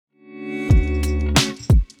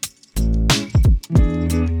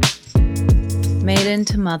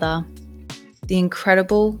Into Mother, the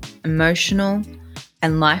incredible, emotional,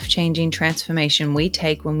 and life-changing transformation we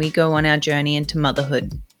take when we go on our journey into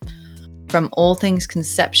motherhood. From all things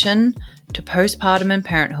conception to postpartum and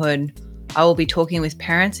parenthood, I will be talking with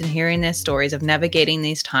parents and hearing their stories of navigating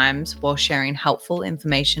these times while sharing helpful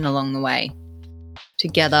information along the way.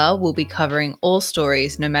 Together, we'll be covering all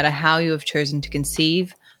stories, no matter how you have chosen to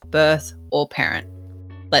conceive, birth, or parent.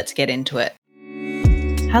 Let's get into it.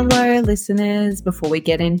 Hello, listeners. Before we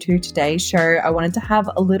get into today's show, I wanted to have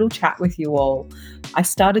a little chat with you all. I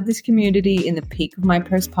started this community in the peak of my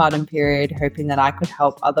postpartum period, hoping that I could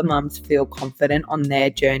help other mums feel confident on their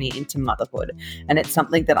journey into motherhood. And it's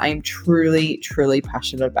something that I am truly, truly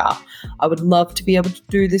passionate about. I would love to be able to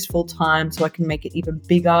do this full time so I can make it even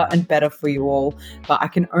bigger and better for you all. But I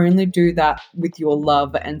can only do that with your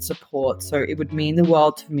love and support. So it would mean the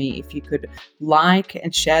world to me if you could like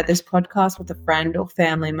and share this podcast with a friend or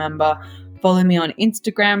family member. Follow me on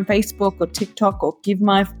Instagram, Facebook, or TikTok, or give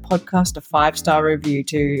my podcast a 5-star review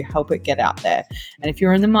to help it get out there. And if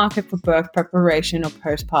you're in the market for birth preparation or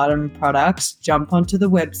postpartum products, jump onto the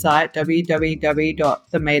website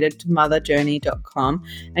www.themaidedtomotherjourney.com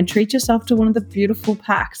and treat yourself to one of the beautiful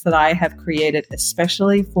packs that I have created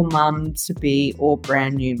especially for mums to be or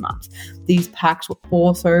brand new mums. These packs will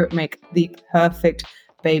also make the perfect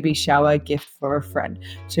baby shower gift for a friend.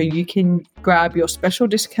 So you can grab your special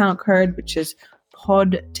discount code, which is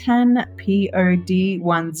POD10,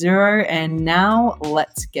 POD10. And now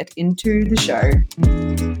let's get into the show.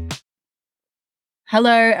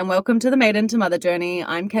 Hello and welcome to the Maiden to Mother Journey.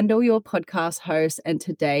 I'm Kendall, your podcast host, and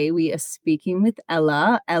today we are speaking with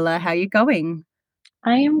Ella. Ella, how are you going?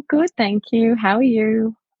 I am good, thank you. How are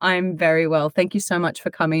you? I'm very well. Thank you so much for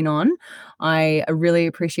coming on. I really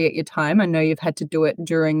appreciate your time. I know you've had to do it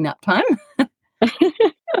during nap time.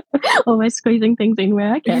 Always squeezing things in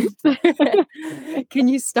where I can. Can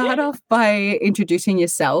you start off by introducing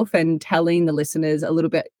yourself and telling the listeners a little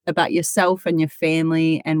bit about yourself and your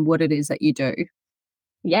family and what it is that you do?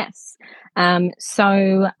 Yes.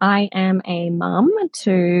 So I am a mum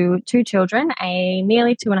to 2 children, a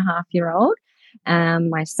nearly 2.5-year-old,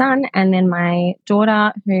 my son, and then my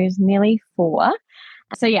daughter who's nearly 4.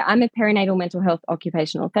 So yeah, I'm a perinatal mental health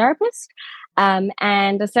occupational therapist.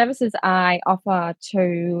 And the services I offer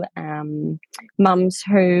to mums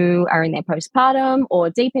who are in their postpartum or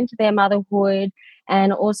deep into their motherhood,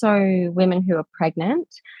 and also women who are pregnant.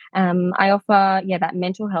 I offer, that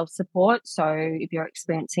mental health support. So if you're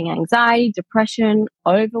experiencing anxiety, depression,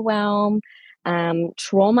 overwhelm,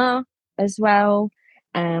 trauma as well,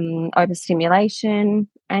 overstimulation,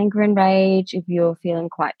 anger and rage, if you're feeling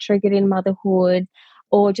quite triggered in motherhood,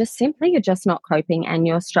 or just simply you're just not coping and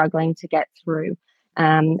you're struggling to get through.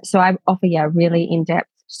 So I offer really in-depth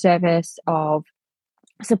service of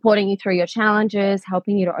supporting you through your challenges,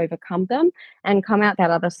 helping you to overcome them and come out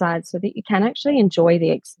that other side so that you can actually enjoy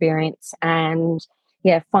the experience and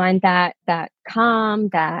find that calm,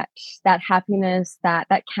 that happiness that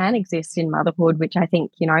can exist in motherhood, which I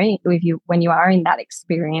think, when you are in that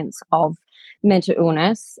experience of mental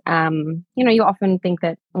illness, you often think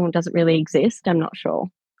that, does it really exist? I'm not sure.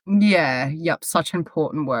 Yeah, yep, such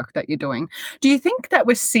important work that you're doing. Do you think that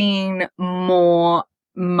we're seeing more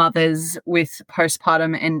mothers with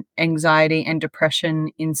postpartum and anxiety and depression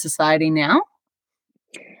in society now?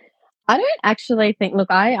 I don't actually think,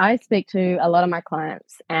 look, I speak to a lot of my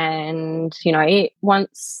clients and,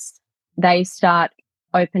 once they start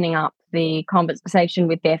opening up the conversation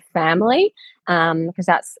with their family, because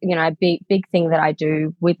that's, a big thing that I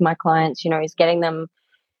do with my clients, is getting them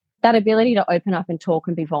that ability to open up and talk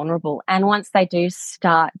and be vulnerable. And once they do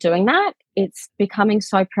start doing that, it's becoming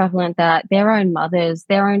so prevalent that their own mothers,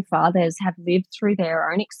 their own fathers have lived through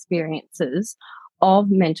their own experiences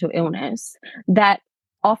of mental illness that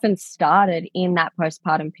often started in that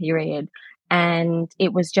postpartum period, and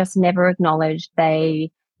it was just never acknowledged.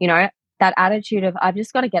 They, that attitude of, I've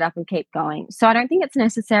just got to get up and keep going. So I don't think it's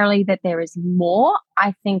necessarily that there is more.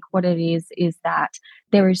 I think what it is that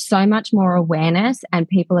there is so much more awareness and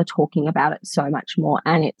people are talking about it so much more,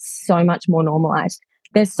 and it's so much more normalized.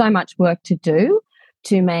 There's so much work to do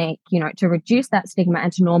to make, to reduce that stigma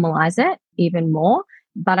and to normalize it even more.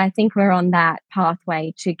 But I think we're on that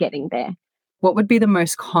pathway to getting there. What would be the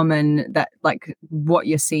most common that, like, what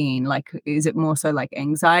you're seeing? Like, is it more so like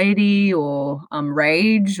anxiety or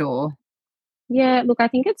rage or? Yeah, look, I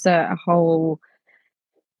think it's a whole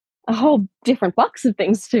different box of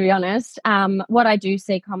things, to be honest. What I do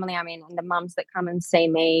see commonly, the mums that come and see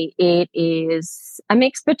me, it is a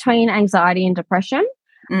mix between anxiety and depression.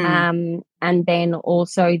 And then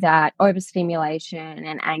also that overstimulation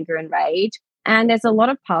and anger and rage, And there's a lot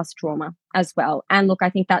of past trauma as well. And look, I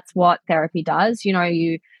think that's what therapy does.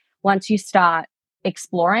 Once you start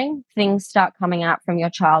exploring, things start coming out from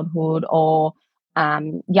your childhood or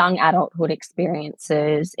young adulthood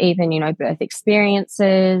experiences, even, birth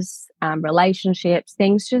experiences, relationships,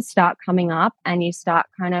 things just start coming up and you start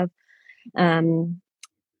kind of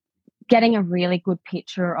getting a really good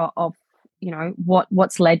picture of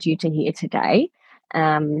what's led you to here today.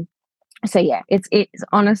 So yeah, it's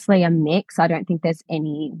honestly a mix. I don't think there's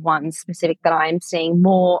any one specific that I'm seeing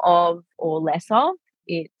more of or less of.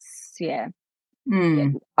 It's yeah.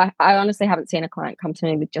 I honestly haven't seen a client come to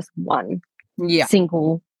me with just one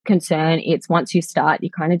single concern. It's once you start,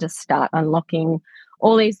 you kind of just start unlocking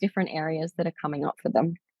all these different areas that are coming up for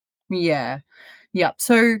them. Yeah.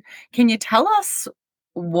 So can you tell us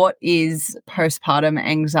what is postpartum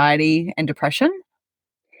anxiety and depression?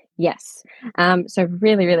 Yes. So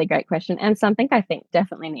really, really great question, and something I think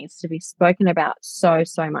definitely needs to be spoken about so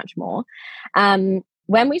much more.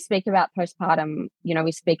 When we speak about postpartum,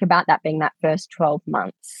 we speak about that being that first 12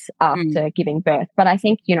 months after giving birth. But I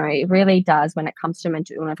think, it really does when it comes to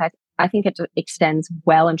mental illness. I think it extends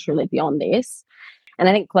well and truly beyond this. And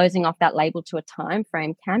I think closing off that label to a time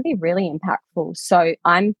frame can be really impactful. So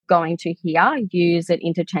I'm going to here use it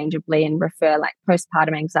interchangeably and refer like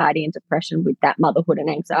postpartum anxiety and depression with that motherhood and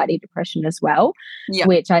anxiety depression as well,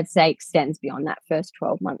 which I'd say extends beyond that first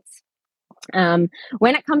 12 months.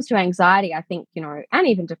 When it comes to anxiety, I think, and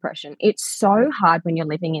even depression, it's so hard when you're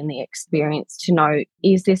living in the experience to know,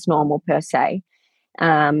 is this normal per se?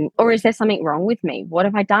 Or is there something wrong with me? What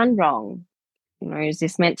have I done wrong? Is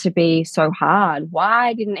this meant to be so hard?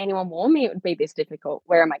 Why didn't anyone warn me it would be this difficult?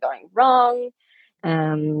 Where am I going wrong?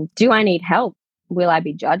 Do I need help? Will I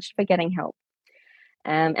be judged for getting help?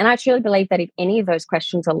 And I truly believe that if any of those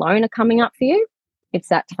questions alone are coming up for you, it's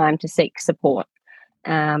that time to seek support,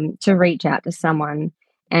 to reach out to someone.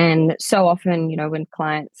 And so often, when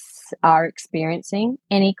clients are experiencing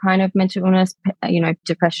any kind of mental illness,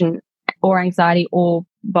 depression or anxiety or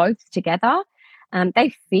both together,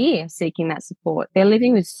 they fear seeking that support. They're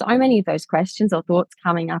living with so many of those questions or thoughts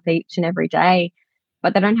coming up each and every day,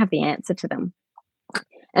 but they don't have the answer to them.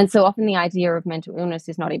 And so often the idea of mental illness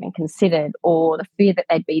is not even considered, or the fear that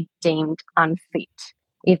they'd be deemed unfit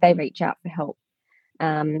if they reach out for help.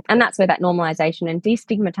 And that's where that normalization and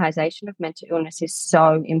destigmatization of mental illness is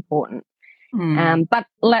so important. But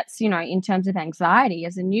let's, in terms of anxiety,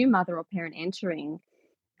 as a new mother or parent entering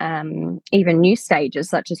even new stages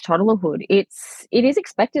such as toddlerhood, it is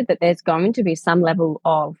expected that there's going to be some level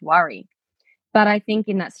of worry. But I think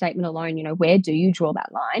in that statement alone, where do you draw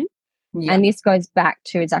that line? And this goes back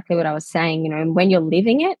to exactly what I was saying, when you're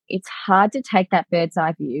living it, it's hard to take that bird's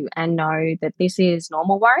eye view and know that this is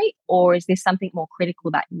normal worry, or is this something more critical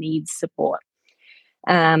that needs support?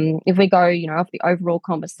 If we go, off the overall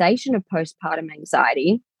conversation of postpartum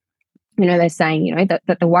anxiety, they're saying,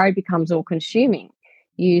 that the worry becomes all consuming.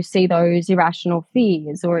 You see those irrational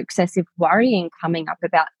fears or excessive worrying coming up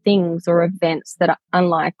about things or events that are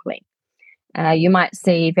unlikely. You might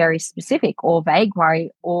see very specific or vague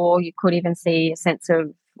worry, or you could even see a sense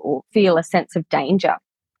of or feel a sense of danger.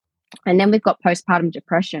 And then we've got postpartum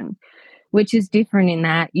depression, which is different in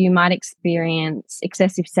that you might experience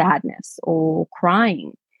excessive sadness or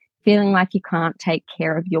crying, feeling like you can't take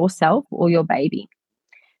care of yourself or your baby.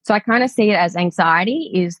 So I kind of see it as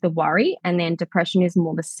anxiety is the worry, and then depression is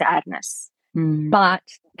more the sadness. But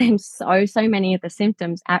then so many of the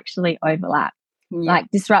symptoms actually overlap, like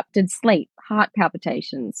disrupted sleep, heart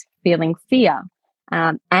palpitations, feeling fear,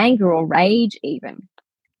 anger or rage even.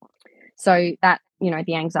 So that,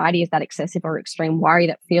 the anxiety is that excessive or extreme worry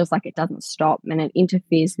that feels like it doesn't stop, and it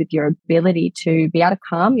interferes with your ability to be able to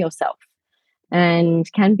calm yourself,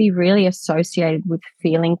 and can be really associated with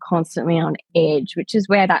feeling constantly on edge, which is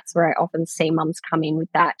where I often see mums come in with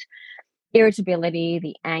that irritability,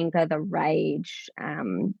 the anger, the rage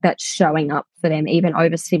that's showing up for them, even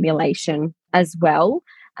overstimulation as well.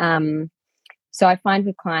 So I find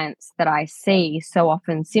with clients that I see, so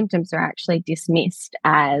often symptoms are actually dismissed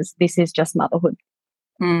as this is just motherhood.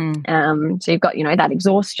 So you've got, that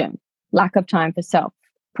exhaustion, lack of time for self,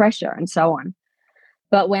 pressure, and so on.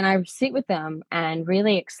 But when I sit with them and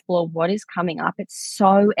really explore what is coming up, it's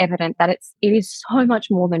so evident that it is so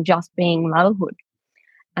much more than just being motherhood.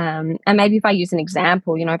 And maybe if I use an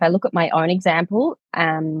example, if I look at my own example,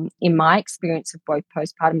 in my experience of both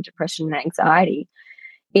postpartum depression and anxiety,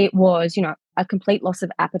 it was, a complete loss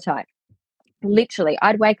of appetite. Literally,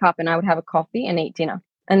 I'd wake up and I would have a coffee and eat dinner,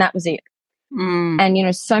 and that was it.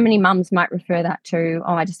 And, so many mums might refer that to,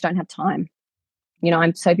 oh, I just don't have time.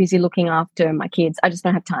 I'm so busy looking after my kids, I just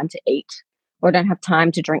don't have time to eat, or I don't have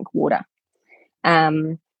time to drink water.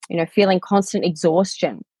 feeling constant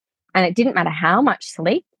exhaustion. And it didn't matter how much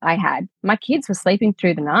sleep I had. My kids were sleeping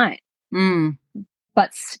through the night,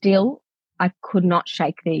 but still I could not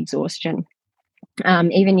shake the exhaustion.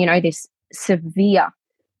 Even, this severe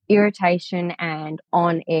irritation and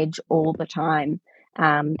on edge all the time.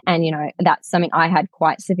 And that's something I had,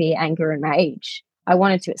 quite severe anger and rage. I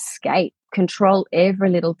wanted to escape, control every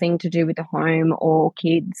little thing to do with the home or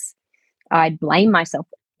kids. I'd blame myself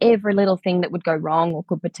for every little thing that would go wrong or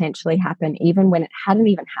could potentially happen, even when it hadn't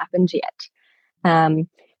even happened yet.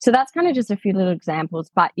 So that's kind of just a few little examples,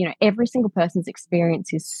 but every single person's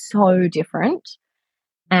experience is so different.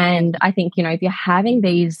 And I think, if you're having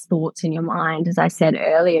these thoughts in your mind, as I said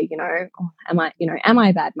earlier, am I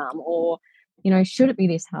a bad mum, or, should it be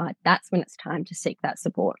this hard? That's when it's time to seek that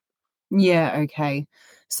support. Yeah. Okay.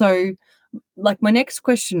 So, like, my next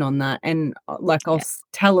question on that, and I'll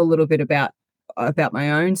tell a little bit about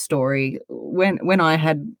my own story. When I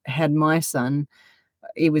had my son,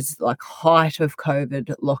 it was like height of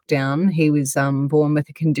COVID lockdown. He was born with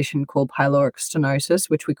a condition called pyloric stenosis,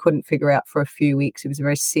 which we couldn't figure out for a few weeks. He was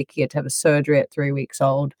very sick. He had to have a surgery at 3 weeks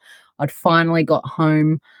old. I'd finally got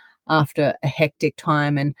home after a hectic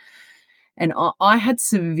time, and I had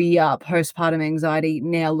severe postpartum anxiety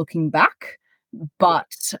now looking back,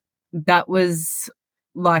 but that was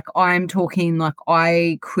like, I'm talking like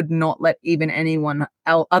I could not let even anyone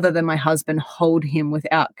else other than my husband hold him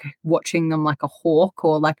without watching them like a hawk,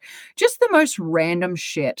 or like just the most random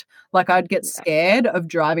shit. Like, I'd get scared of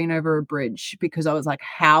driving over a bridge because I was like,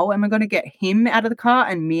 how am I going to get him out of the car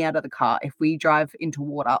and me out of the car if we drive into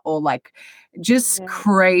water, or like just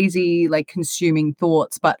crazy, like, consuming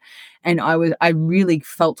thoughts. And I really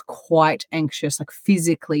felt quite anxious, like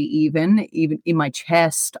physically, even in my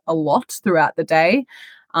chest a lot throughout the day.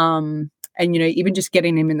 And, even just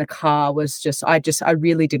getting him in the car was just, I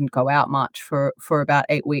really didn't go out much for about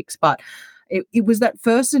 8 weeks. But it was that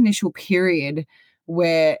first initial period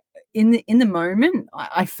where in the moment,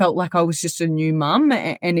 I felt like I was just a new mum,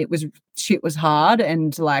 and shit was hard.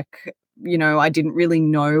 And like, I didn't really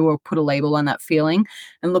know or put a label on that feeling.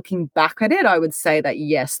 And looking back at it, I would say that,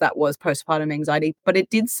 yes, that was postpartum anxiety, but it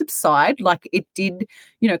did subside. Like, it did,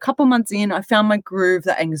 a couple months in, I found my groove,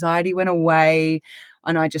 the anxiety went away,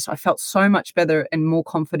 and I felt so much better and more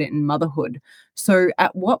confident in motherhood. So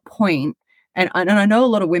at what point, and I know a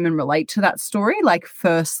lot of women relate to that story, like,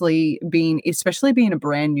 firstly, especially being a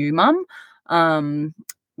brand new mum, at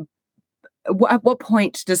what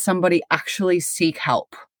point does somebody actually seek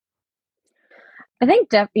help? I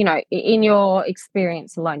think, in your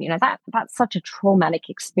experience alone, that's such a traumatic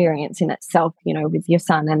experience in itself, with your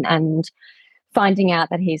son, and finding out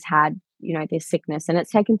that he's had, this sickness, and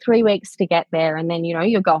it's taken 3 weeks to get there. And then,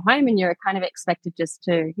 you'll go home and you're kind of expected just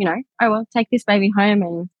to, oh, well, take this baby home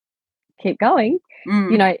and keep going.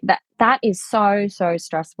 That is so, so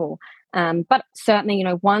stressful. But certainly,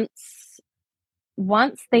 once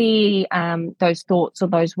the those thoughts or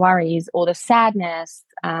those worries or the sadness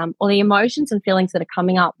or the emotions and feelings that are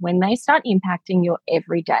coming up, when they start impacting your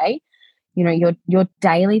everyday, your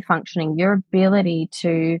daily functioning, your ability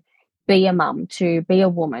to be a mum, to be a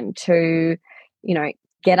woman, to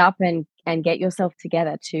get up and get yourself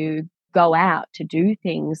together, to go out, to do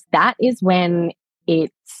things, that is when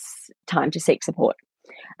it's time to seek support.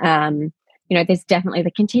 There's definitely,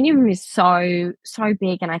 the continuum is so, so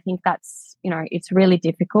big. And I think that's, it's really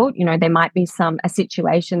difficult. There might be a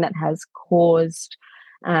situation that has caused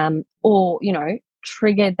or,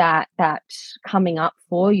 triggered that coming up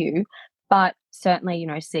for you. But certainly,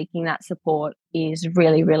 seeking that support is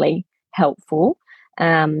really, really helpful.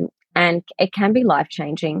 And it can be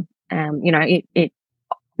life-changing.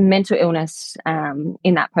 Mental illness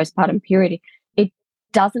in that postpartum period,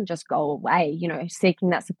 doesn't just go away. Seeking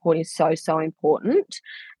that support is so, so important.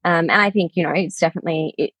 And I think, it's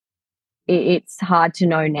definitely, it's hard to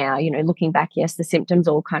know now, looking back, yes, the symptoms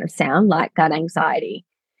all kind of sound like that anxiety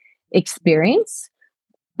experience,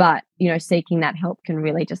 but, seeking that help can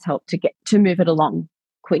really just help to move it along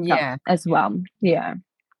quicker as well. Yeah.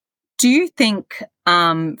 Do you think,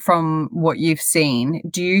 from what you've seen,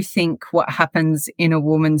 do you think what happens in a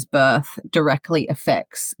woman's birth directly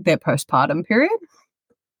affects their postpartum period?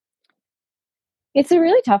 It's a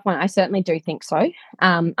really tough one. I certainly do think so.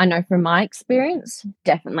 I know from my experience,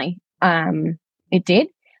 definitely, it did.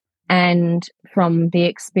 And from the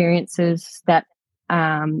experiences that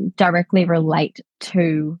directly relate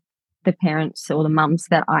to the parents or the mums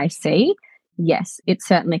that I see, yes, it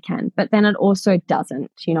certainly can. But then it also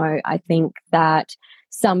doesn't. I think that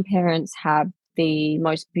some parents have the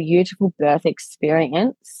most beautiful birth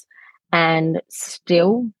experience, and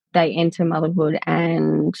still they enter motherhood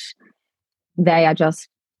and they are just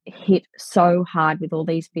hit so hard with all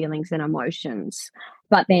these feelings and emotions.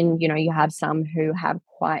 But then, you have some who have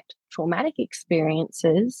quite traumatic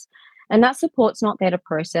experiences, and that support's not there to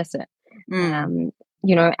process it. Mm. Um,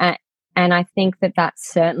 you know, and, and I think that that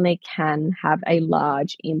certainly can have a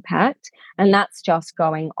large impact. And that's just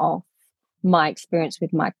going off my experience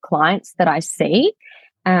with my clients that I see.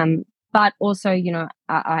 But also,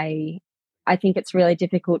 I think it's really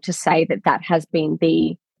difficult to say that that has been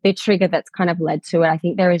the trigger that's kind of led to it. I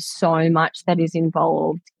think there is so much that is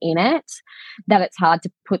involved in it that it's hard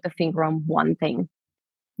to put the finger on one thing.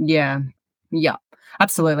 Yeah. Yeah.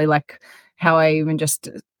 Absolutely. Like how I even just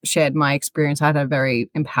shared my experience. I had a very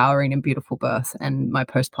empowering and beautiful birth, and my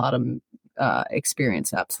postpartum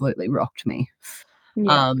experience absolutely rocked me.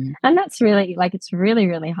 Yeah. Um, And that's really like it's really,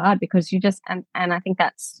 really hard because you just and I think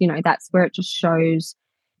that's, that's where it just shows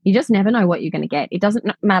you just never know what you're going to get. It doesn't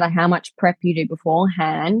matter how much prep you do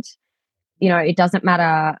beforehand. It doesn't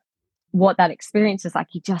matter what that experience is like.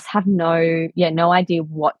 You just have no idea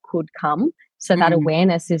what could come. So that mm,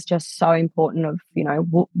 awareness is just so important of,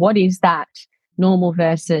 what is that normal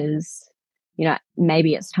versus,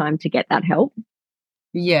 maybe it's time to get that help.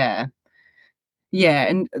 yeah. Yeah,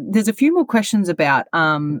 and there's a few more questions about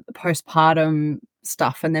postpartum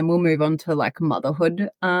stuff, and then we'll move on to like motherhood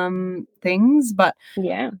things. But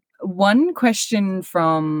Yeah. one question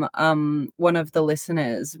from one of the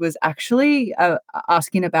listeners was actually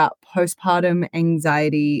asking about postpartum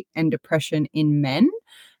anxiety and depression in men,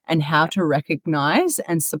 and how to recognize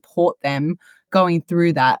and support them going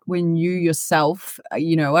through that when you yourself,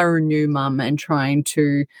 are a new mum and trying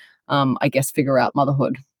to, I guess, figure out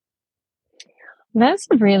motherhood. That's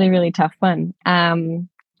a really, really tough one.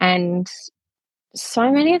 And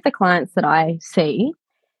so many of the clients that I see,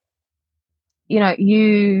 when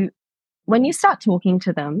you start talking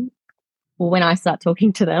to them, or when I start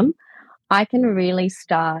talking to them, I can really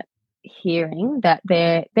start hearing that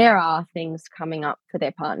there are things coming up for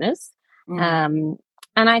their partners. Mm, Um,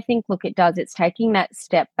 and I think, look, it's taking that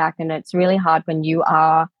step back, and it's really hard when you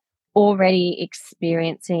are already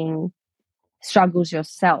experiencing struggles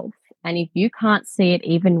yourself. And if you can't see it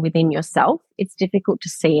even within yourself, it's difficult to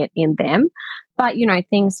see it in them. But,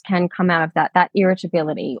 things can come out of that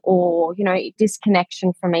irritability or,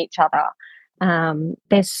 disconnection from each other.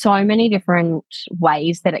 There's so many different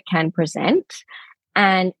ways that it can present.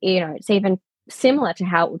 And, it's even similar to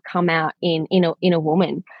how it would come out in a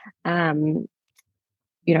woman. Um,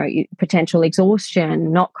 Potential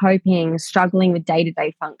exhaustion, not coping, struggling with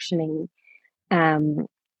day-to-day functioning. Um,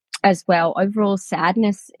 as well, overall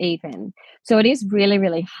sadness even. So it is really,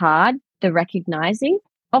 really hard, the recognizing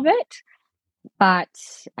of it, but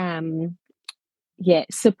yeah,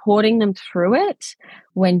 supporting them through it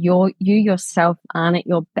when you yourself aren't at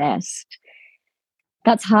your best.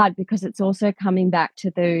 That's hard because it's also coming back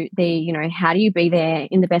to the how do you be there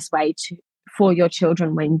in the best way for your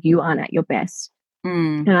children when you aren't at your best?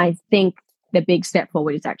 mm, And I think the big step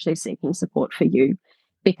forward is actually seeking support for you,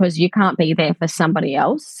 because you can't be there for somebody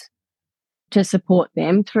else to support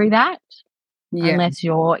them through that yeah. unless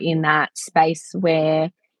you're in that space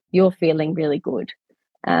where you're feeling really good.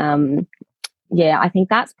 Um, yeah, I think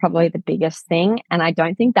that's probably the biggest thing. And I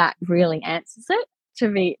don't think that really answers it, to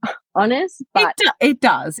be honest. But It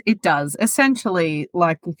does. It does. Essentially,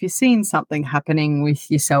 like if you're seeing something happening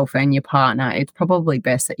with yourself and your partner, it's probably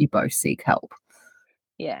best that you both seek help.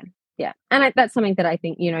 yeah, yeah. And that's something that I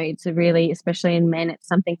think, it's a really, especially in men, it's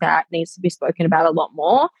something that needs to be spoken about a lot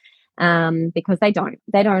more, because they don't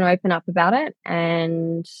open up about it.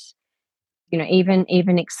 And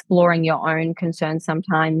even exploring your own concerns,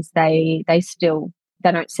 sometimes they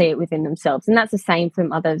don't see it within themselves. And that's the same for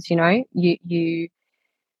others. You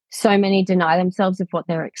so many deny themselves of what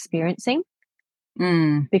they're experiencing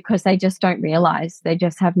Mm, because they just don't realize, they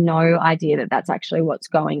just have no idea that that's actually what's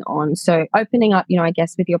going on. So opening up, I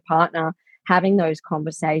guess with your partner, having those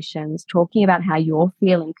conversations, talking about how you're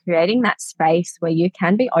feeling, creating that space where you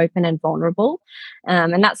can be open and vulnerable.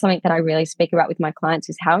 And that's something that I really speak about with my clients,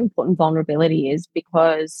 is how important vulnerability is,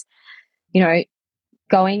 because,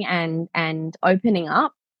 going and opening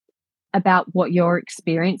up about what you're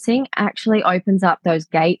experiencing actually opens up those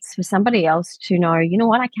gates for somebody else to know,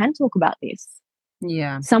 what, I can talk about this.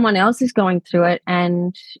 yeah. Someone else is going through it,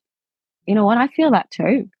 and what, I feel that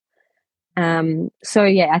too. So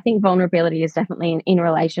yeah, I think vulnerability is definitely in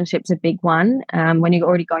relationships a big one. When you're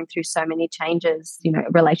already going through so many changes,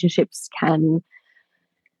 relationships can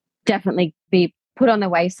definitely be put on the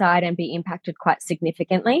wayside and be impacted quite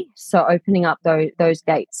significantly. So opening up those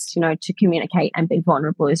gates, to communicate and be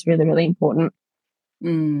vulnerable is really, really important.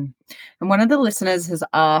 Mm. And one of the listeners has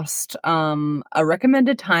asked a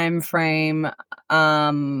recommended time frame.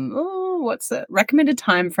 What's it? Recommended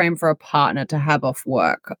time frame for a partner to have off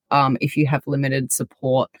work if you have limited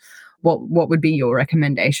support. What would be your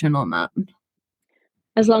recommendation on that?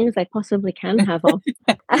 As long as they possibly can have off.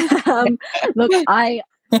 Um, look,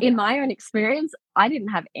 in my own experience, I didn't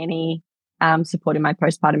have any support in my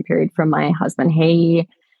postpartum period from my husband. He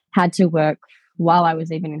had to work while I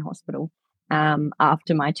was even in hospital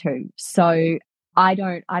after my two. So I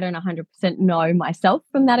don't 100% know myself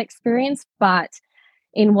from that experience, but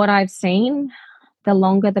in what I've seen, the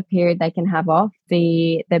longer the period they can have off,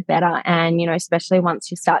 the better. And especially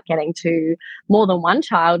once you start getting to more than one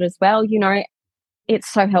child as well, it's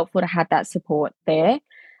so helpful to have that support there,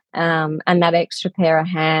 and that extra pair of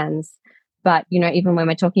hands. But, even when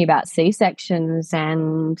we're talking about C-sections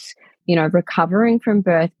and, recovering from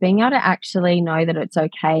birth, being able to actually know that it's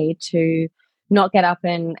okay to not get up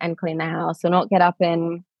and clean the house, or not get up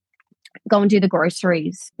and go and do the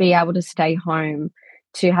groceries, be able to stay home,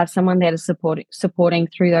 to have someone there to supporting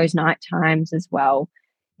through those night times as well.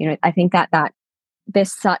 I think that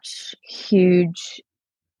there's such huge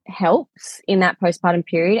helps in that postpartum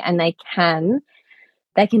period, and they can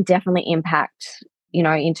definitely impact,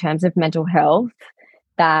 in terms of mental health,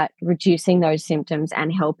 that reducing those symptoms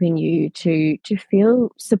and helping you to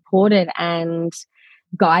feel supported and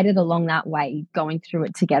guided along that way, going through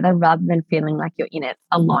it together rather than feeling like you're in it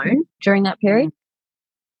alone during that period.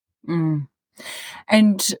 Mm.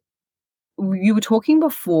 And you were talking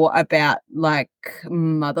before about like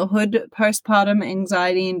motherhood, postpartum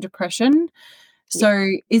anxiety and depression. So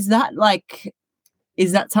is that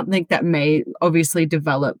something that may obviously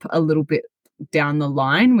develop a little bit down the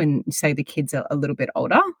line when, say, the kids are a little bit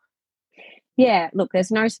older? Yeah, look,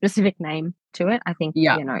 there's no specific name to it. I think,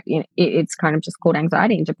 Yeah. it's kind of just called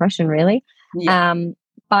anxiety and depression, really. Yeah.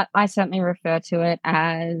 But I certainly refer to it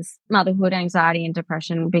as motherhood anxiety and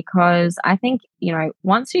depression, because I think,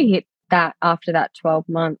 once you hit that after that 12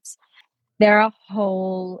 months, there are a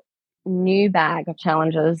whole new bag of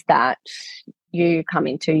challenges that you come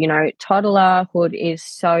into. Toddlerhood is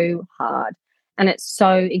so hard and it's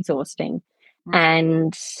so exhausting.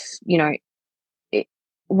 And,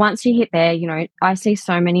 once you hit there, I see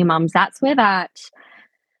so many mums, that's where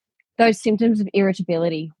those symptoms of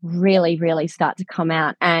irritability really, really start to come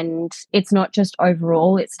out. And it's not just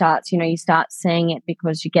overall, it starts, you start seeing it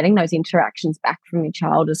because you're getting those interactions back from your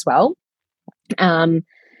child as well.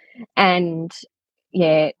 And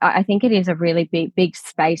yeah, I think it is a really big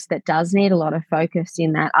space that does need a lot of focus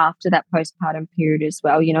in that after that postpartum period as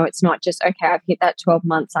well. It's not just, okay, I've hit that 12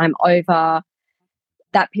 months, I'm over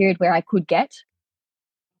that period where I could get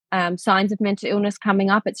signs of mental illness coming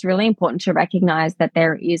up. It's really important to recognize that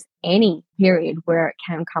there is any period where it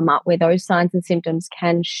can come up, where those signs and symptoms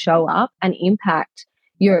can show up and impact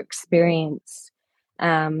your experience.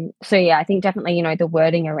 So yeah, I think definitely, the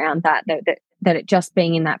wording around that it just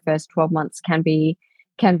being in that first 12 months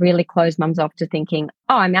can really close mums off to thinking,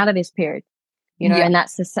 oh, I'm out of this period, and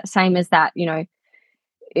that's the same as that,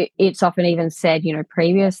 it's often even said,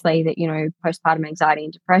 previously that, postpartum anxiety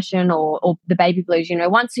and depression or the baby blues,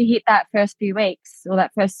 once you hit that first few weeks or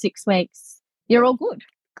that first 6 weeks, you're all good.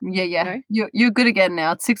 Yeah. You're good again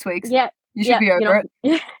now. It's 6 weeks. Yeah. You should be over it.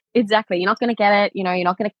 Yeah, exactly. You're not going to get it. You're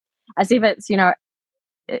not going to, as if it's,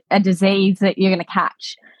 a disease that you're going to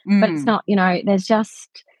catch, but it's not, there's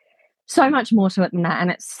just so much more to it than that.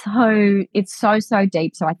 And it's so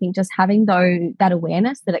deep. So I think just having that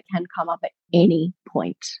awareness that it can come up at any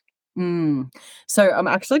point. So I'm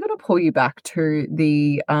actually going to pull you back to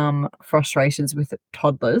the frustrations with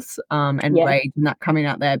toddlers and rage and that coming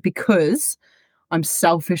out there, because I'm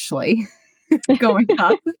selfishly going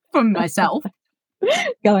up for myself.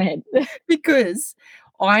 Go ahead. Because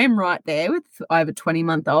I am right there I have a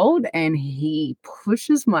 20-month-old, and he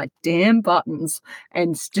pushes my damn buttons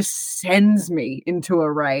and just sends me into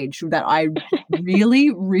a rage that I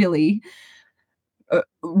really, really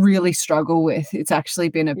struggle with. It's actually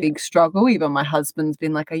been a big struggle. Even my husband's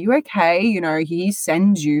been like, are you okay? He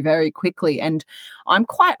sends you very quickly. And I'm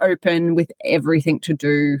quite open with everything to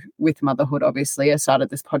do with motherhood. Obviously, I started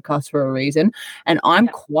this podcast for a reason, and I'm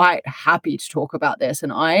quite happy to talk about this.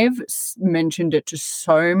 And I've mentioned it to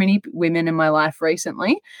so many women in my life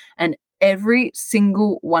recently, and every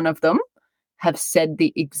single one of them have said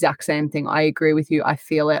the exact same thing. I agree with you. I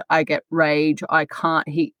feel it. I get rage.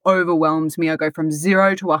 He overwhelms me. I go from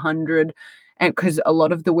 0 to 100. And because a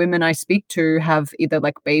lot of the women I speak to have either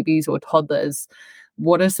like babies or toddlers.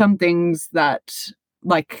 What are some things that,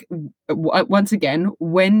 like, once again,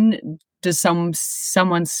 when does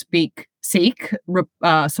someone speak seek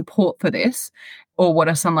support for this, or what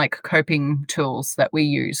are some like coping tools that we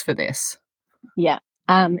use for this? Yeah.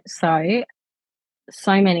 So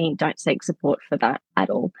many don't seek support for that at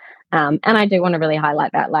all. And I do want to really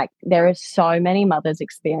highlight that. Like, there are so many mothers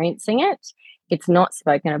experiencing it. It's not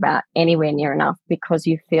spoken about anywhere near enough because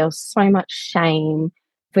you feel so much shame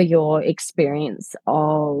for your experience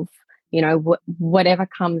of, whatever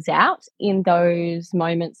comes out in those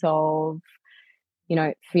moments of,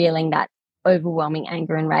 feeling that overwhelming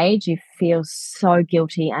anger and rage. You feel so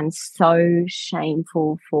guilty and so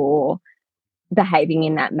shameful for behaving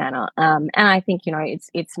in that manner. And I think,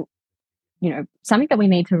 it's something that we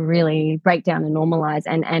need to really break down and normalize,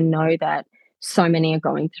 and know that so many are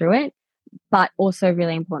going through it, but also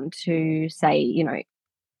really important to say,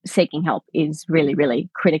 seeking help is really, really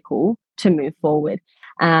critical to move forward.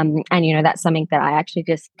 And that's something that I actually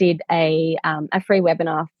just did a free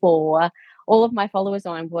webinar for all of my followers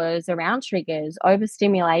on, was around triggers,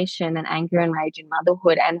 overstimulation, and anger and rage in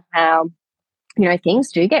motherhood, and how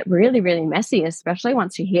things do get really, really messy, especially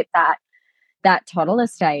once you hit that toddler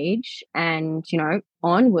stage and,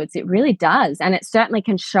 onwards. It really does. And it certainly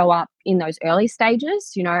can show up in those early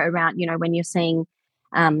stages, around, when you're seeing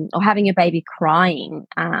or having a baby crying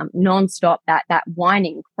nonstop, that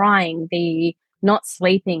whining, crying, the not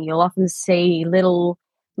sleeping. You'll often see little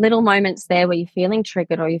moments there where you're feeling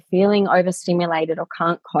triggered or you're feeling overstimulated or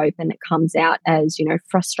can't cope, and it comes out as,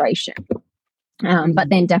 frustration. But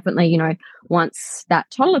then definitely, once that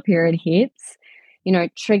toddler period hits,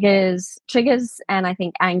 triggers, and I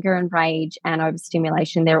think anger and rage and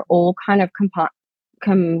overstimulation, they're all kind of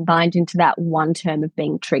combined into that one term of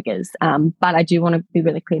being triggers. But I do want to be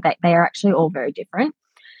really clear that they are actually all very different.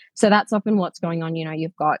 So that's often what's going on.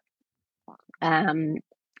 You've got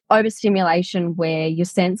overstimulation, where your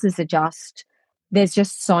senses are there's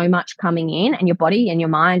just so much coming in, and your body and your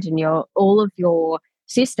mind and all of your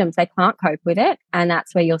systems, they can't cope with it, and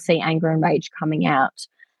that's where you'll see anger and rage coming out.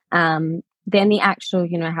 Then the actual,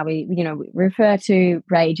 how we refer to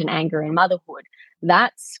rage and anger in motherhood,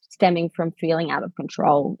 that's stemming from feeling out of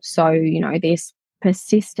control. So this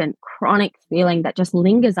persistent chronic feeling that just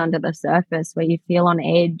lingers under the surface, where you feel on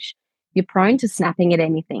edge, you're prone to snapping at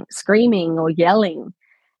anything, screaming or yelling,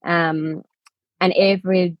 and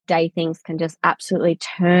everyday things can just absolutely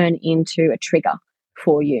turn into a trigger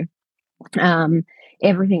for you.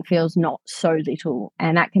 Everything feels not so little,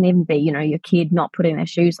 and that can even be, your kid not putting their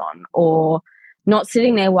shoes on or not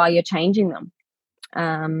sitting there while you're changing them.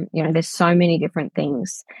 There's so many different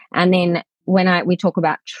things. And then when we talk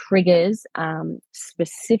about triggers,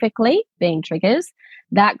 specifically being triggers,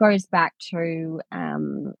 that goes back to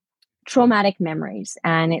traumatic memories,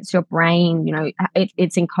 and it's your brain,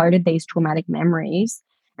 it's encoded these traumatic memories,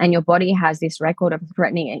 and your body has this record of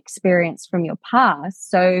threatening experience from your past.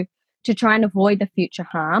 So to try and avoid the future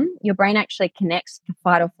harm, your brain actually connects the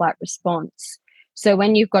fight or flight response. So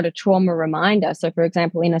when you've got a trauma reminder, so for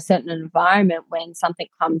example, in a certain environment, when something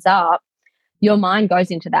comes up, your mind goes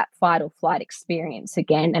into that fight or flight experience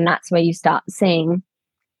again. And that's where you start seeing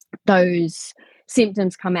those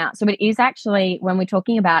symptoms come out. So it is actually, when we're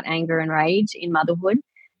talking about anger and rage in motherhood,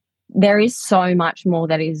 there is so much more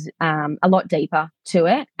that is a lot deeper to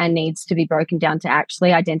it and needs to be broken down to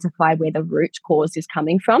actually identify where the root cause is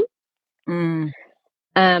coming from.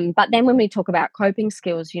 But then when we talk about coping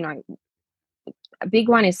skills, a big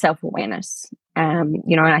one is self-awareness. And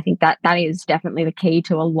I think that is definitely the key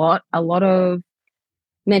to a lot of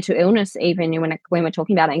mental illness. Even when we're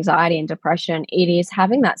talking about anxiety and depression, it is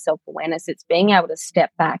having that self-awareness. It's being able to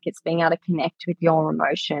step back. It's being able to connect with your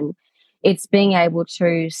emotion. It's being able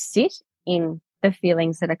to sit in the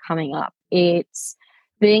feelings that are coming up. It's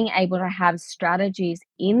being able to have strategies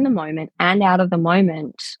in the moment and out of the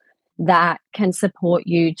moment that can support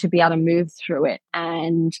you to be able to move through it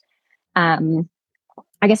and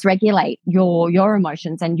I guess regulate your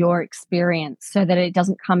emotions and your experience, so that it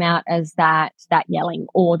doesn't come out as that yelling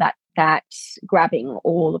or that grabbing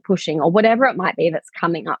or the pushing or whatever it might be that's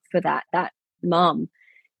coming up for that mum.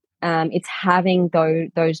 It's having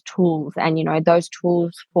those tools, and those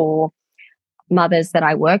tools for mothers that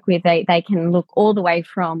I work with, they can look all the way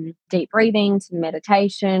from deep breathing to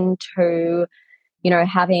meditation to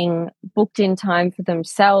having booked in time for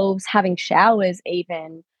themselves, having showers,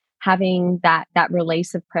 even having that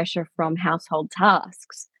release of pressure from household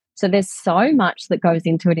tasks. So there's so much that goes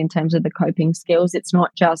into it in terms of the coping skills. It's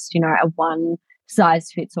not just, a one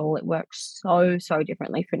size fits all. It works so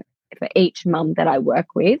differently for each mum that I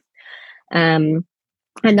work with. And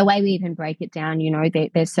the way we even break it down,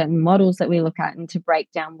 there's certain models that we look at, and to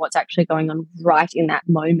break down what's actually going on right in that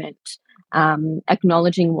moment.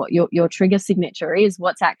 acknowledging what your trigger signature is,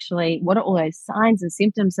 what are all those signs and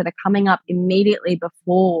symptoms that are coming up immediately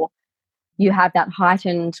before you have that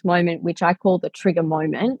heightened moment, which I call the trigger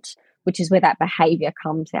moment, which is where that behavior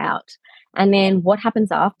comes out. And then what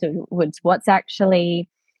happens afterwards? What's actually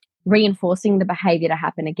reinforcing the behavior to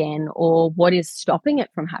happen again, or what is stopping it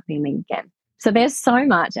from happening again? So there's so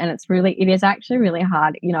much, and it is actually really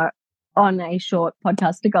hard, on a short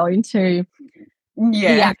podcast to go into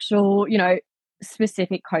the actual,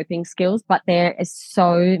 specific coping skills, but there is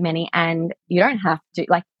so many, and you don't have to,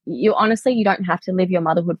 you don't have to live your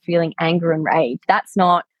motherhood feeling anger and rage. That's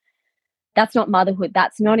not motherhood.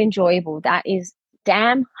 That's not enjoyable. That is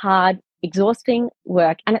damn hard, exhausting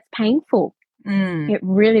work, and it's painful. It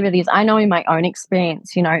really, really is. I know in my own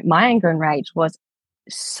experience, my anger and rage was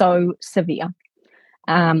so severe.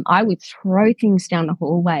 I would throw things down the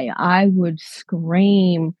hallway. I would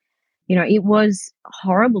scream. It was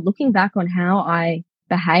horrible. Looking back on how I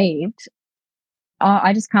behaved,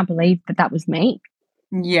 I just can't believe that was me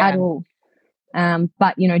at all.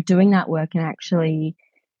 But, doing that work and actually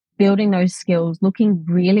building those skills, looking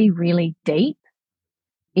really, really deep,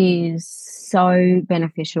 is so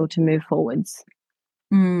beneficial to move forwards.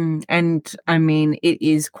 And I mean, it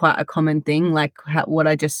is quite a common thing, like what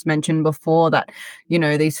I just mentioned before, that,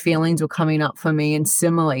 these feelings were coming up for me, and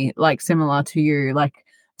similar to you, like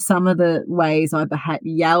some of the ways I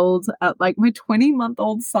yelled at like my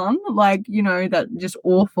 20-month-old son, that just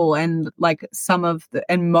awful. And like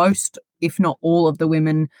most, if not all of the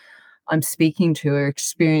women I'm speaking to are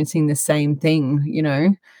experiencing the same thing,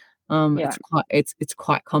 It's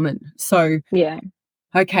quite common. So,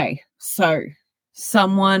 okay. So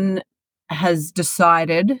someone has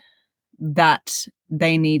decided that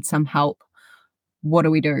they need some help. What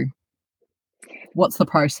do we do? What's the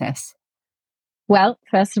process? Well,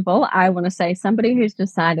 first of all, I want to say somebody who's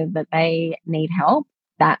decided that they need help,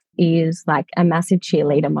 that is like a massive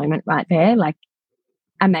cheerleader moment right there. Like,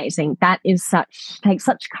 amazing. That is takes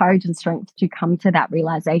such courage and strength to come to that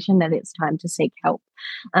realization that it's time to seek help.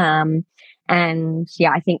 I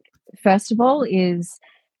think first of all is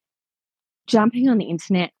jumping on the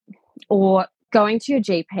internet or going to your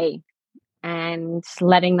GP and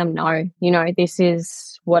letting them know, this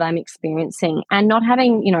is what I'm experiencing, and not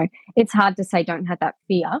having, it's hard to say don't have that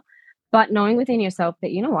fear, but knowing within yourself that,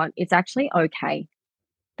 it's actually okay.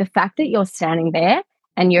 The fact that you're standing there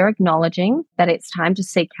and you're acknowledging that it's time to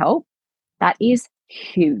seek help, that is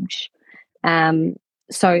huge. Going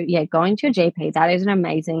to your GP, that is an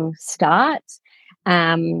amazing start.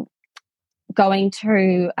 Going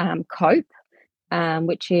to Cope,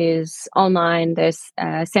 which is online. There's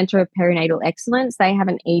Centre of Perinatal Excellence. They have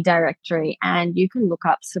an e-directory, and you can look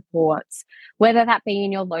up supports, whether that be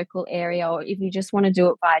in your local area or if you just want to do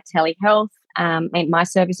it via telehealth. And my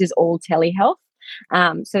service is all telehealth.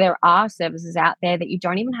 So there are services out there that you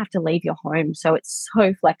don't even have to leave your home. So it's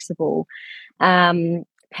so flexible. Panda.org,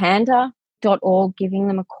 giving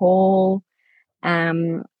them a call.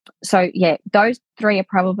 Those three are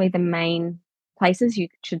probably the main places you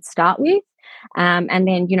should start with. And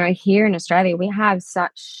then, here in Australia, we have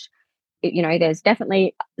there's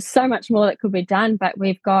definitely so much more that could be done, but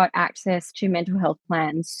we've got access to mental health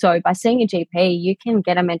plans. So by seeing a GP, you can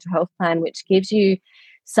get a mental health plan, which gives you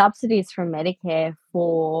subsidies from Medicare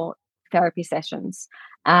for therapy sessions.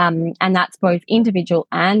 And that's both individual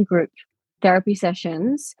and group therapy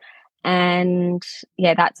sessions. And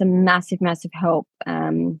that's a massive, massive help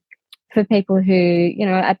for people who,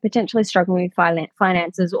 are potentially struggling with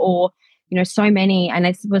finances, or, so many. And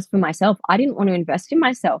this was for myself. I didn't want to invest in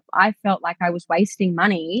myself. I felt like I was wasting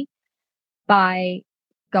money by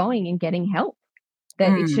going and getting help,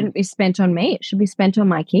 that it shouldn't be spent on me. It should be spent on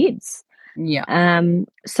my kids. Yeah.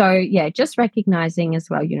 Just recognizing as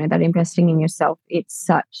well, that investing in yourself, it's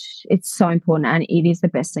so important, and it is the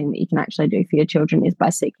best thing that you can actually do for your children is by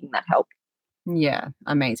seeking that help. Yeah,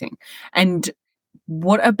 amazing. And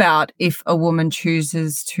what about if a woman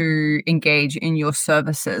chooses to engage in your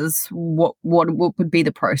services? What would be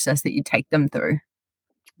the process that you take them through?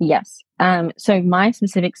 Yes. So my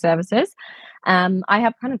specific services, I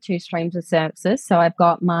have kind of two streams of services. So I've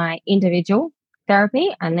got my individual therapy,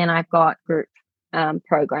 and then I've got group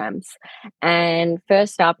programs. And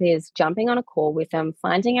first up is jumping on a call with them,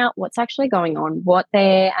 finding out what's actually going on,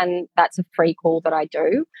 and that's a free call that I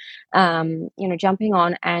do. Jumping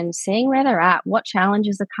on and seeing where they're at, what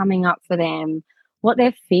challenges are coming up for them, what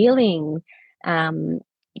they're feeling.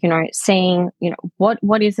 Seeing,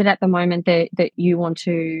 what is it at the moment that you want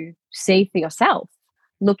to see for yourself,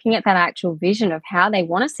 looking at that actual vision of how they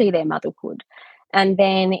want to see their motherhood. And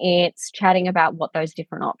then it's chatting about what those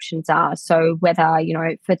different options are. So whether,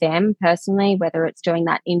 for them personally, whether it's doing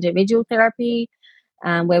that individual therapy,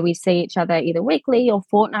 where we see each other either weekly or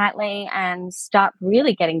fortnightly and start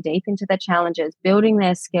really getting deep into the challenges, building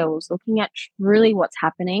their skills, looking at truly what's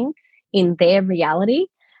happening in their reality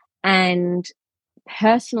and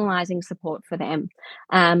personalizing support for them.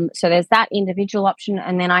 So there's that individual option.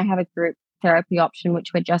 And then I have a group therapy option, which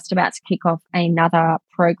we're just about to kick off another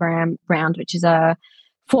program round, which is a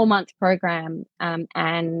 4-month program.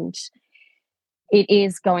 And it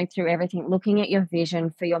is going through everything, looking at your vision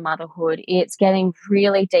for your motherhood. It's getting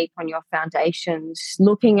really deep on your foundations,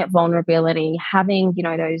 looking at vulnerability, having,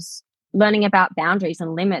 those learning about boundaries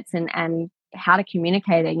and limits and how to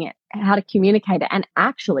communicate it and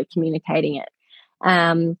actually communicating it.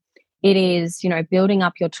 It is, building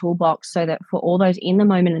up your toolbox so that for all those in the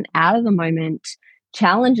moment and out of the moment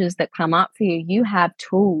challenges that come up for you, you have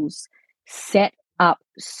tools set up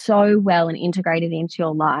so well and integrated into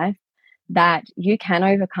your life that you can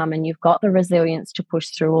overcome, and you've got the resilience to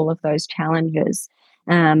push through all of those challenges.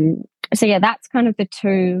 So yeah, that's kind of the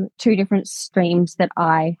two different streams that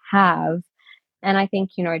I have. And I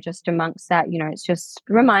think, just amongst that, it's just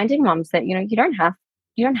reminding moms that, you don't have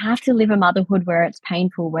to live a motherhood where it's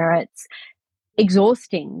painful, where it's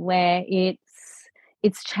exhausting, where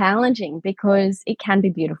it's challenging, because it can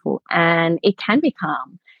be beautiful and it can be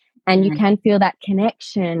calm and you can feel that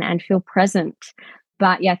connection and feel present.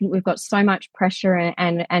 But yeah, I think we've got so much pressure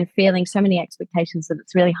and feeling so many expectations that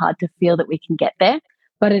it's really hard to feel that we can get there,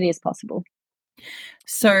 but it is possible.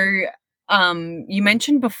 So you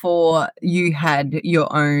mentioned before you had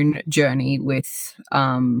your own journey with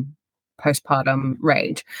postpartum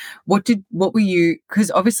rage. What were you, because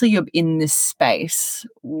obviously you're in this space,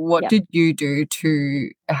 what did you do to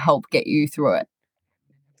help get you through it?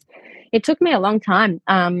 It took me a long time.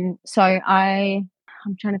 So I'm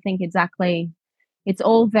trying to think exactly. It's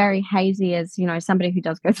all very hazy as, somebody who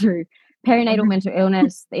does go through perinatal mental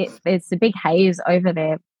illness. It's a big haze over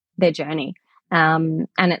their journey. And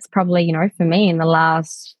it's probably, for me in the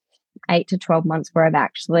last 8 to 12 months where I've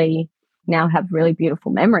actually now have really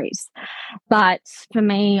beautiful memories. But for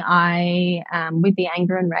me, I, with the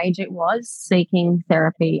anger and rage, it was seeking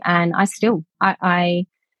therapy. And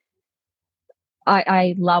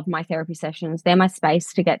I love my therapy sessions. They're my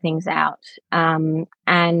space to get things out.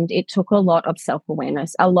 And it took a lot of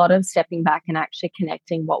self-awareness, a lot of stepping back and actually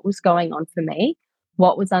connecting what was going on for me,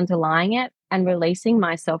 what was underlying it, and releasing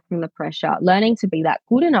myself from the pressure, learning to be that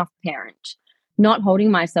good enough parent, not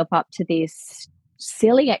holding myself up to this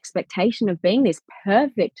silly expectation of being this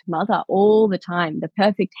perfect mother all the time, the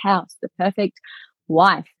perfect house, the perfect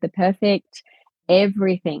wife, the perfect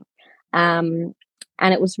everything. And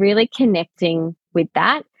it was really connecting with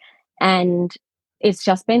that. And it's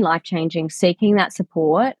just been life-changing. Seeking that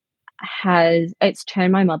support it's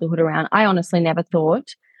turned my motherhood around. I honestly never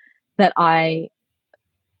thought that I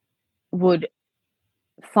would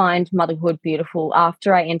find motherhood beautiful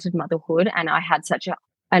after I entered motherhood and I had such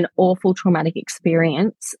an awful traumatic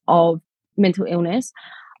experience of mental illness.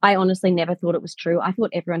 I honestly never thought it was true. I thought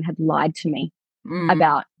everyone had lied to me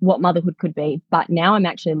about what motherhood could be. But now I'm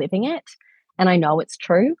actually living it. And I know it's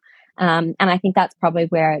true. And I think that's probably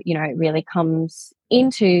where, it really comes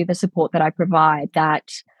into the support that I provide, that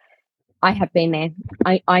I have been there.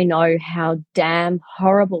 I know how damn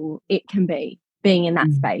horrible it can be being in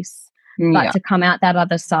that space. But to come out that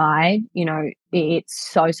other side,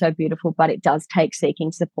 it's so, so beautiful, but it does take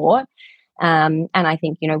seeking support. And I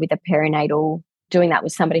think, with the perinatal, doing that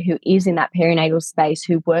with somebody who is in that perinatal space,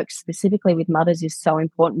 who works specifically with mothers, is so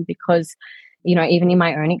important, because even in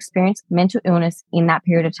my own experience, mental illness in that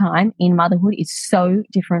period of time in motherhood is so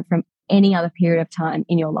different from any other period of time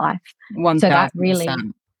in your life.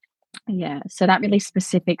 1,000%. So that really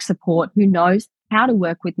specific support, who knows how to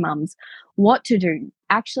work with mums, what to do,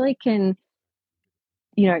 actually can,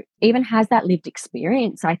 even has that lived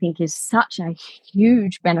experience, I think is such a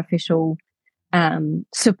huge beneficial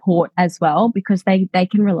support as well, because they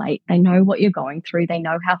can relate. They know what you're going through. They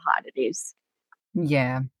know how hard it is.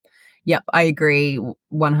 Yeah. Yep, I agree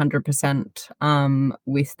 100%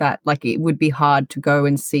 with that. Like, it would be hard to go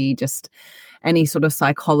and see just any sort of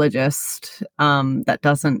psychologist that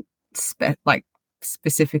doesn't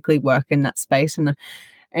specifically work in that space.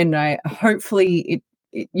 And I hopefully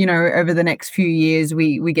it over the next few years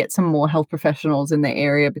we get some more health professionals in the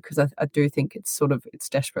area, because I do think it's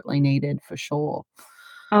desperately needed for sure.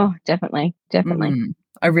 Oh, definitely.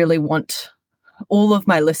 I really want all of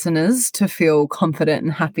my listeners to feel confident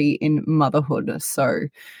and happy in motherhood. So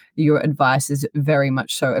your advice is very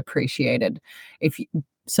much so appreciated. If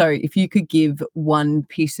you could give one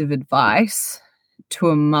piece of advice to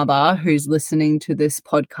a mother who's listening to this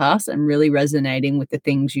podcast and really resonating with the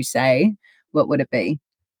things you say, what would it be?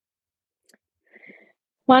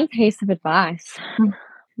 One piece of advice.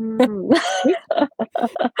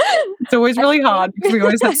 It's always really hard because we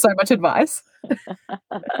always have so much advice.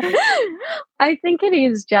 I think it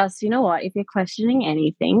is just, you know what, if you're questioning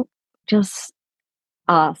anything, just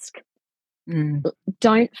ask.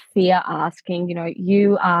 Don't fear asking. You know,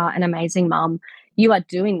 you are an amazing mum. You are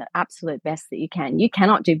doing the absolute best that you can. You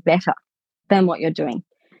cannot do better than what you're doing.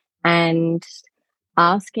 And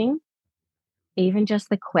asking, even just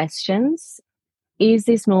the questions, is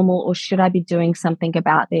this normal or should I be doing something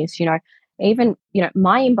about this? You know, even, you know,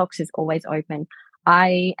 my inbox is always open.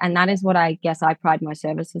 And that is what I guess I pride my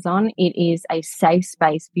services on. It is a safe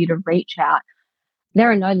space for you to reach out.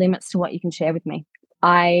 There are no limits to what you can share with me.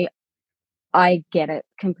 I get it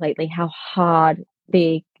completely, how hard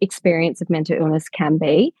the experience of mental illness can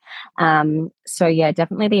be. So yeah,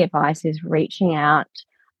 definitely the advice is reaching out,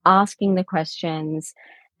 asking the questions,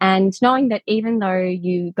 and knowing that even though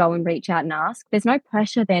you go and reach out and ask, there's no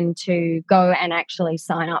pressure then to go and actually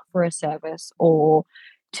sign up for a service or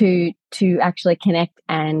to actually connect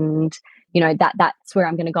and, you know, that's where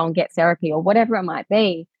I'm going to go and get therapy or whatever it might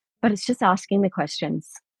be. But it's just asking the questions,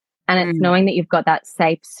 and it's knowing that you've got that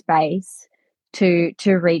safe space to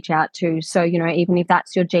reach out to. So, you know, even if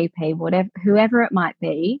that's your GP, whatever, whoever it might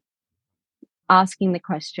be, asking the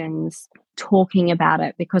questions, talking about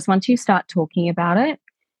it, because once you start talking about it,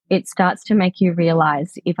 it starts to make you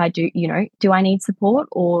realize, if I do, you know, do I need support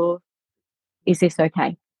or is this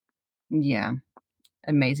okay? Yeah.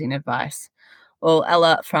 Amazing advice. Well,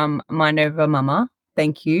 Ella from Mind Over Mama,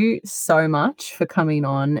 thank you so much for coming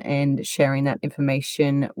on and sharing that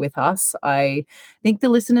information with us. I think the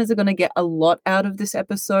listeners are going to get a lot out of this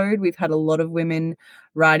episode. We've had a lot of women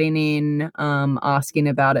writing in, asking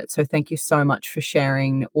about it. So thank you so much for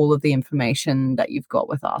sharing all of the information that you've got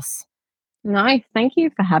with us. No, thank you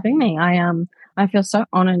for having me. I feel so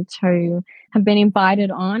honored to have been invited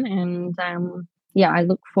on, and yeah, I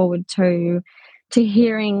look forward to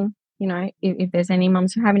hearing, you know, if there's any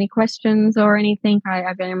mums who have any questions or anything.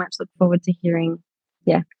 I very much look forward to hearing,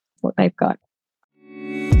 yeah, what they've got.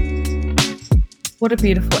 What a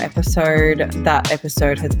beautiful episode. That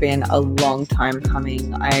episode has been a long time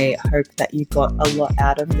coming. I hope that you got a lot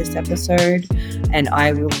out of this episode, and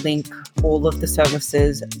I will link all of the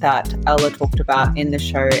services that Ella talked about in the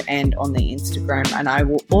show and on the Instagram. And I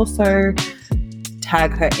will also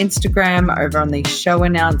tag her Instagram over on the show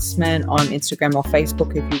announcement on Instagram or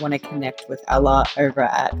Facebook if you want to connect with Ella over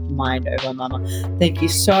at Mind Over Mama. Thank you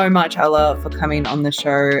so much, Ella, for coming on the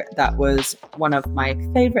show. That was one of my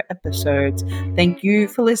favorite episodes. Thank you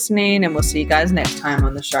for listening, and we'll see you guys next time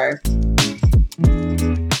on the show.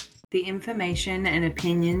 The information and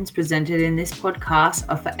opinions presented in this podcast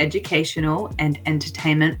are for educational and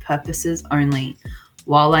entertainment purposes only.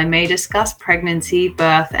 While I may discuss pregnancy,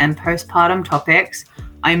 birth, and postpartum topics,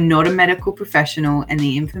 I am not a medical professional, and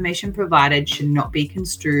the information provided should not be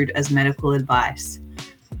construed as medical advice.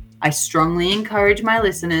 I strongly encourage my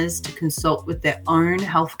listeners to consult with their own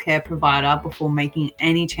healthcare provider before making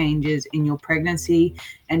any changes in your pregnancy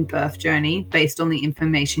and birth journey based on the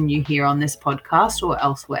information you hear on this podcast or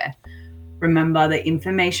elsewhere. Remember, the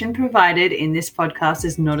information provided in this podcast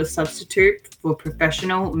is not a substitute for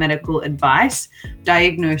professional medical advice,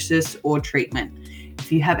 diagnosis, or treatment.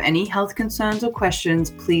 If you have any health concerns or questions,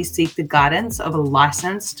 please seek the guidance of a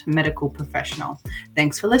licensed medical professional.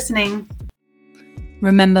 Thanks for listening.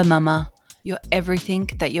 Remember, Mama, you're everything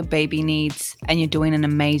that your baby needs, and you're doing an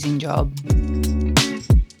amazing job.